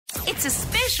It's a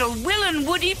special Will and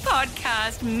Woody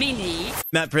podcast mini.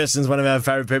 Matt Preston's one of our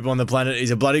favourite people on the planet. He's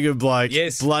a bloody good bloke.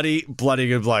 Yes. Bloody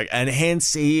good bloke. And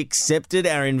hence he accepted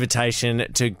our invitation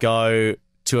to go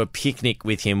to a picnic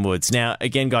with him, Woods. Now,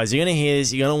 again, guys, you're going to hear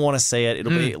this. You're going to want to see it.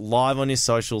 It'll be live on your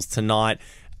socials tonight,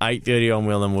 8:30 on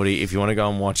Will and Woody. If you want to go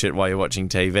and watch it while you're watching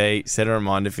TV, set a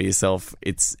reminder for yourself.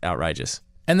 It's outrageous.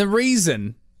 And the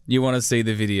reason you want to see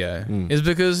the video is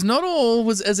because not all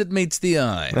was as it meets the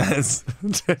eye. That's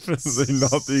definitely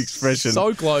not the expression.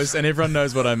 So close, and everyone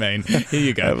knows what I mean. Here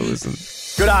you go. Have a listen.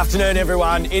 Good afternoon,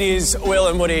 everyone. It is Will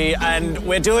and Woody, and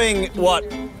we're doing what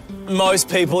most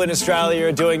people in Australia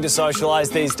are doing to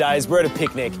socialise these days. We're at a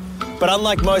picnic. But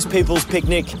unlike most people's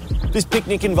picnic, this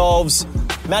picnic involves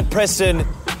Matt Preston,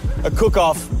 a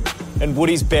cook-off, and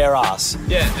Woody's bare ass.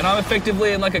 Yeah, and I'm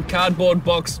effectively in like a cardboard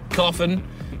box coffin,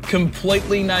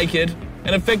 completely naked,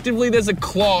 and effectively there's a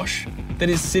cloche that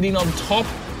is sitting on top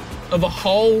of a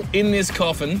hole in this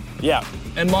coffin. Yeah.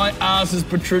 And my ass is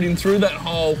protruding through that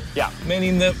hole. Yeah.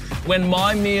 Meaning that when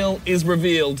my meal is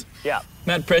revealed, Yeah.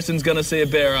 Matt Preston's gonna see a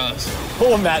bare ass.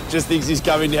 Poor Matt just thinks he's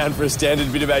coming down for a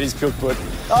standard bit about his cookbook.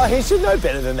 Oh, he should know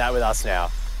better than that with us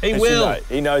now. He should will. know.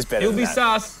 He knows better He'll than be that.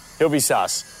 sus. He'll be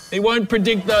sus. He won't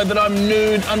predict, though, that I'm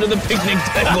nude under the picnic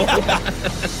table.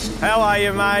 How are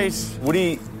you, mate?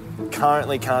 Woody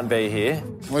currently can't be here.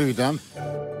 What have you done?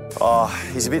 Oh,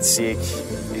 he's a bit sick.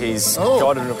 He's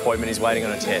got an appointment. He's waiting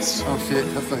on a test. Oh, shit,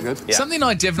 that's not good. Yeah. Something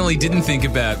I definitely didn't think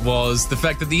about was the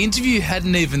fact that the interview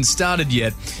hadn't even started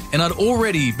yet, and I'd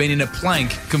already been in a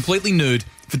plank, completely nude,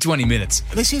 for 20 minutes.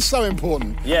 This is so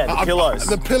important. Yeah, the pillows.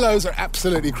 The pillows are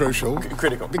absolutely crucial.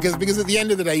 Critical. Because at the end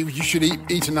of the day, you should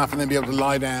eat enough and then be able to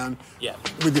lie down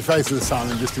with your face to the sun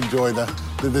and just enjoy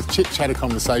the chit-chatter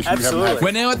conversation you haven't had.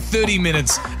 We're now at 30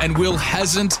 minutes, and Will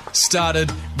hasn't started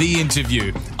the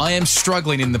interview. I am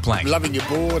struggling in the plank. I'm loving your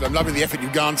board. I'm loving the effort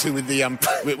you've gone to with the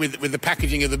with the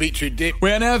packaging of the beetroot dip.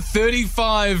 We're now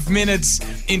 35 minutes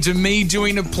into me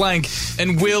doing a plank,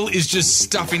 and Will is just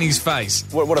stuffing his face.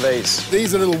 What are these?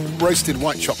 These are little roasted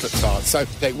white chocolate tarts. So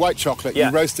take white chocolate, you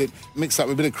roast it, mix up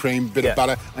with a bit of cream, bit of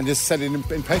butter, and just set it in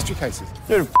pastry cases.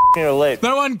 You're f***ing elite.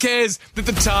 No one cares that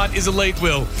the tart is elite,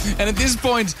 Will. And at this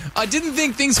point, I didn't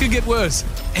think things could get worse.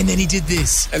 And then he did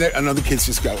this. And other kids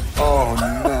just go, oh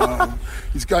no.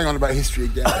 He's going on about history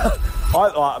again. Mate,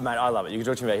 I love it. You can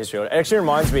talk to me about history. It actually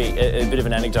reminds me a bit of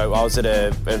an anecdote. I was at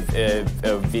a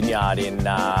vineyard in,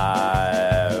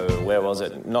 where was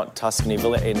it? Not Tuscany, in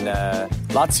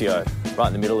Lazio, right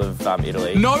in the middle of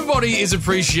Italy. Nobody is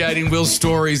appreciating Will's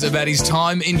stories about his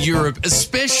time in Europe,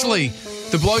 especially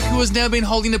the bloke who has now been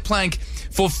holding a plank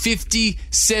for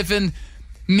 57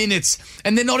 minutes.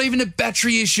 And they're not even a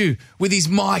battery issue with his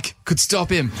mic could stop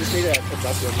him. Just need to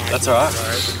adjust your mic. That's all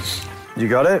right. You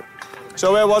got it?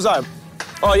 So where was I?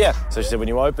 Oh, yeah. So she said when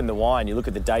you open the wine, you look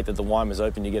at the date that the wine was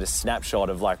opened, you get a snapshot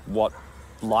of, like, what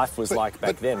life was like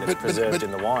back then. It's preserved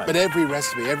in the wine. But every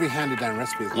recipe, every handed-down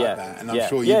recipe is like that. And I'm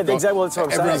sure you've got... exactly, well, that's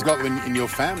what I'm everyone's saying. got them in your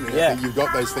family. Yeah. I think you've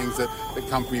got those things that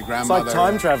come from your It's grandmother. like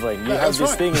time travelling. You have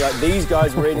this thing, like, these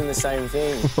guys were eating the same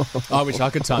thing. I wish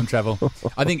I could time travel.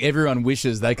 I think everyone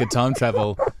wishes they could time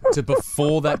travel to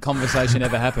before that conversation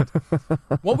ever happened.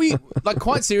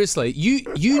 Quite seriously,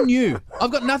 you knew.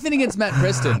 I've got nothing against Matt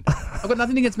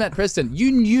Preston.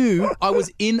 You knew I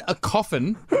was in a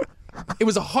coffin. It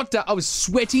was a hot day. I was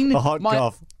sweating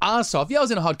my ass off. Yeah, I was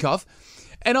in a hot cough.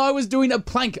 And I was doing a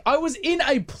plank. I was in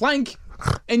a plank.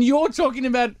 And you're talking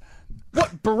about,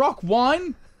 what, Baroque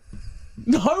wine?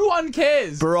 No one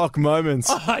cares. Baroque moments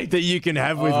that you can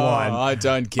have with wine. I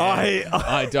don't care.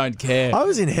 I don't care. I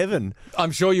was in heaven.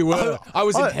 I'm sure you were. I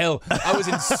was in hell. I was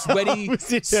in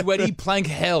sweaty plank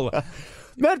hell.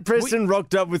 Matt Preston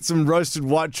rocked up with some roasted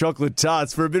white chocolate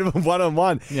tarts for a bit of a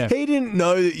one-on-one. Yeah. He didn't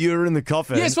know that you were in the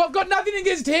coffin. Yeah, so I've got nothing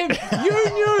against him.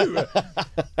 You knew.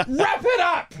 Wrap it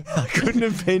up. I couldn't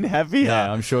have been happier.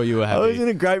 Yeah, I'm sure you were happy. I was in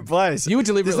a great place. You were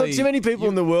deliberately... There's not too many people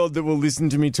in the world that will listen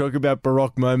to me talk about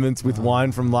Baroque moments with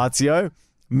wine from Lazio.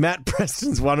 Matt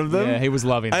Preston's one of them. Yeah, he was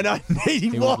loving it. And he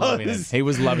was loving it. He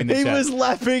was loving the chat. He was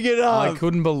lapping it up. I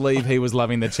couldn't believe he was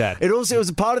loving the chat. It was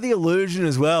a part of the illusion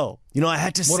as well. You know, I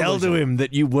had to sell to him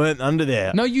that you weren't under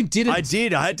there. No, you didn't. I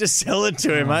did. I had to sell it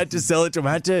to him. I had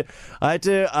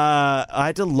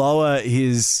to lower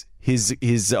his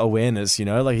awareness, you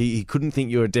know, like he couldn't think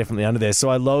you were definitely under there. So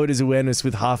I lowered his awareness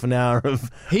with half an hour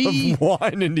of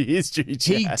wine into history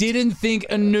chat. He didn't think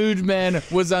a nude man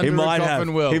was under a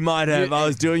coffin, Will. He might have. I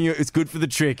was doing it. It's good for the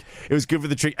trick. It was good for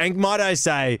the trick. And might I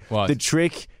say, the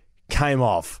trick came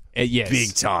off yes.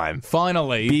 big time.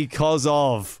 Finally. Because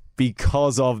of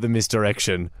because of the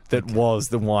misdirection that was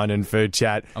the wine and food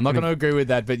chat. I'm not going to agree with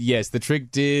that, but yes, the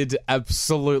trick did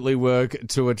absolutely work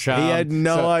to a charm. He had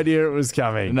no idea it was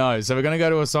coming. No, so we're going to go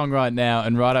to a song right now,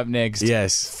 and right up next,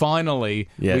 finally,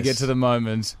 we Yes. get to the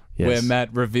moment where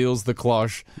Matt reveals the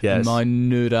cloche, Yes. and my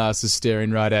nude ass is staring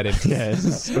right at him.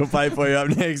 Yes, we'll play for you up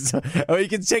next. Or you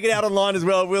can check it out online as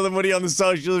well, Will and Woody on the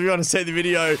socials if you want to see the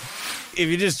video. If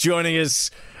you're just joining us,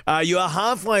 you are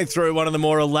halfway through one of the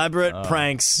more elaborate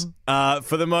pranks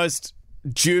for the most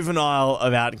juvenile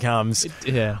of outcomes.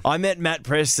 I met Matt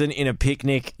Preston in a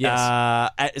picnic. Yes.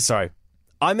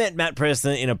 I met Matt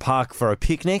Preston in a park for a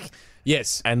picnic.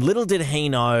 Yes. And little did he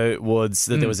know, Woods,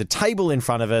 that there was a table in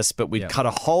front of us, but we'd cut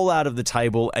a hole out of the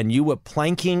table and you were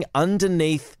planking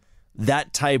underneath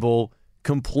that table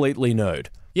completely nude.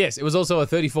 Yes, it was also a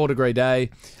 34-degree day.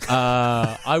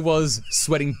 I was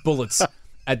sweating bullets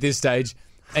at this stage.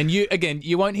 And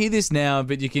you won't hear this now,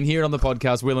 but you can hear it on the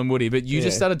podcast, Will and Woody. But you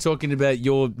just started talking about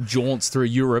your jaunts through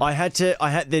Europe.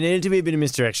 There needed to be a bit of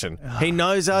misdirection. He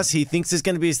knows us. He thinks there's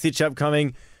going to be a stitch up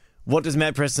coming. What does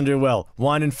Matt Preston do well?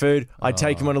 Wine and food. I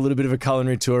take him on a little bit of a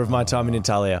culinary tour of my time in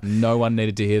Italia. No one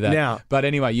needed to hear that. Now- But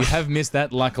anyway, you have missed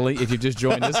that, luckily, if you've just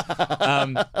joined us.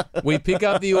 We pick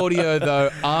up the audio,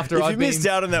 though, after If I've you been... missed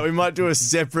out on that, we might do a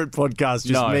separate podcast,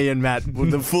 just No. me and Matt,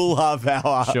 with the full half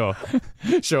hour.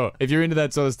 Sure. If you're into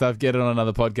that sort of stuff, get it on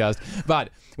another podcast. But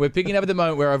we're picking up at the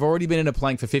moment where I've already been in a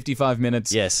plank for 55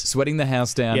 minutes. Yes. Sweating the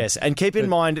house down. Yes, and keep in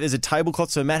mind, there's a tablecloth,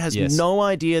 so Matt has Yes. no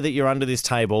idea that you're under this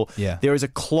table. Yeah. There is a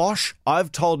cloche.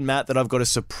 I've told Matt that I've got a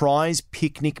surprise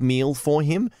picnic meal for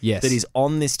him Yes. that is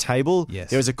on this table. Yes.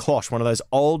 There is a cloche, one of those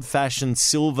old-fashioned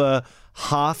silver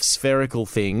half-spherical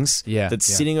things that's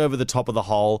sitting over the top of the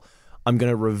hole. I'm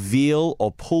going to reveal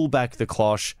or pull back the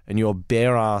cloche, and your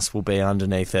bare ass will be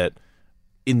underneath it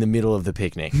in the middle of the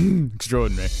picnic.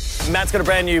 Extraordinary. Matt's got a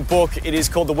brand new book. It is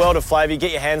called The World of Flavour. You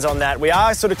get your hands on that. We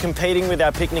are sort of competing with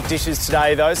our picnic dishes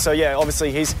today, though. So, yeah,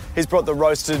 obviously he's brought the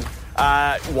roasted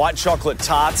white chocolate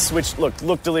tarts, which,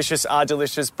 look delicious, are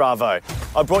delicious. Bravo.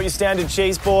 I brought your standard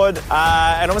cheese board.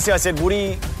 And obviously I said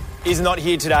Woody is not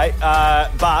here today,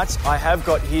 but I have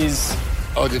got his...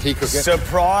 Oh, did he cook it?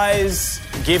 surprise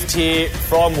gift here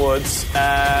from Woods.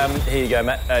 Here you go,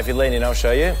 Matt. If you lean in, I'll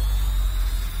show you.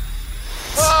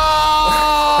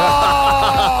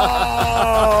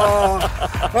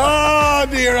 Oh,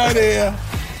 dear, oh, dear.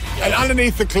 And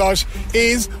underneath the cloche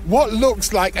is what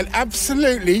looks like an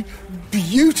absolutely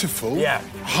beautiful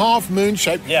half moon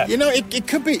shape. Yeah. You know, it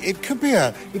could be a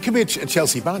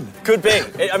Chelsea bun. Could be.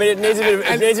 It needs a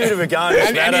bit of a garnish.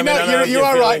 And Matt. you know, you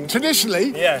are right.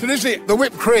 Traditionally, the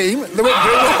whipped cream was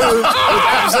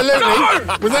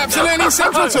absolutely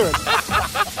central to it.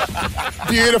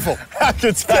 Beautiful.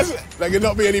 They could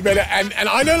not be any better. And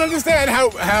I don't understand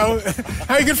how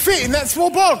you could fit in that small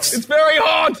box. It's very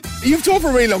hot. You've talked for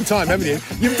a really long time, haven't you?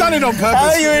 You've done it on purpose. How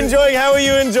are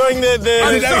you enjoying the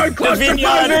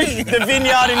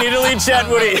vineyard in Italy, chat,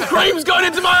 Woody? Cream's going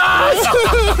into my eyes.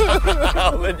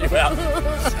 I'll let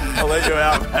you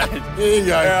out, mate. Here you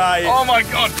go. Where are you? Oh my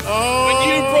God. When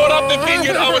you brought up the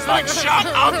vineyard, I was like, shut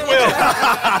up, Will.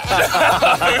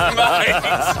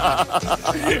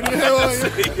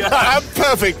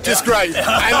 Perfect. Just great.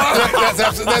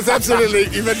 And that's absolutely.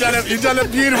 You've done a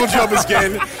beautiful job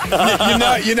again.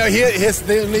 You know. Here's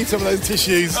they'll need some of those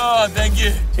tissues. Oh, thank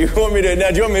you. Do you want me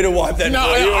to wipe that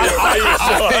No, for you? Are you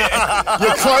sure?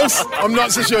 You're close. I'm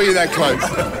not so sure you're that close.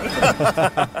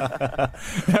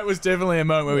 That was definitely a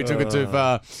moment where we took it too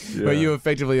far, where you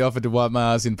effectively offered to wipe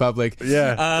my ass in public.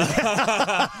 Yeah.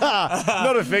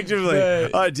 Not effectively.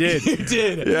 I did. You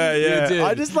did. Yeah. You did.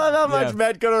 I just love how much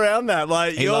Matt got around that.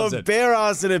 Like, He you're loves it. bare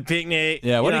ass at a picnic.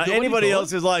 Yeah, what You know, do you anybody call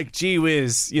else is like, gee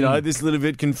whiz, this little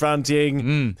bit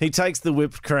confronting. He takes the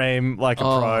whipped cream like a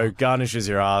pro, garnishes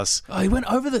your ass. Oh, he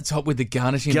went over the top with the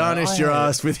garnishing. Garnish your I-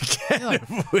 ass with a can of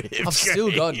whipped I've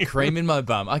still got cream in my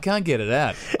bum. I can't get it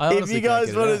out. I If honestly you can't guys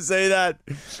get it want to out. see that,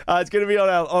 it's going to be on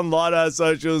our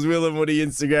socials, Will and Woody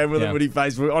Instagram, Will and Woody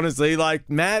Facebook. Honestly, like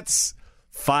Matt's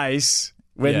face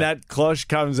when that cloche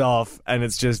comes off and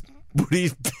it's just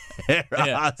Woody's bare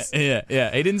ass.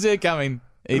 Yeah. He didn't see it coming.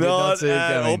 He did not see it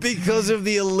coming. Or because of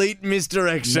the elite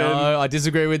misdirection No, I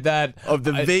disagree with that. of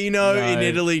the Vino in no.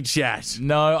 Italy chat.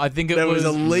 No, I think it There was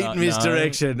was elite no.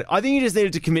 misdirection. I think you just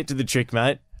needed to commit to the trick,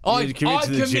 mate. You I needed to commit to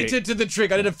the committed trick. to the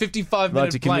trick. I did a 55-minute Like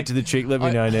to commit plank. to the trick, let me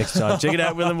know next time. Check it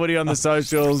out, Will and Woody on the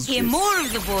socials. Hear more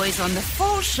of the boys on the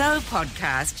Full Show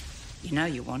podcast. You know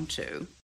you want to.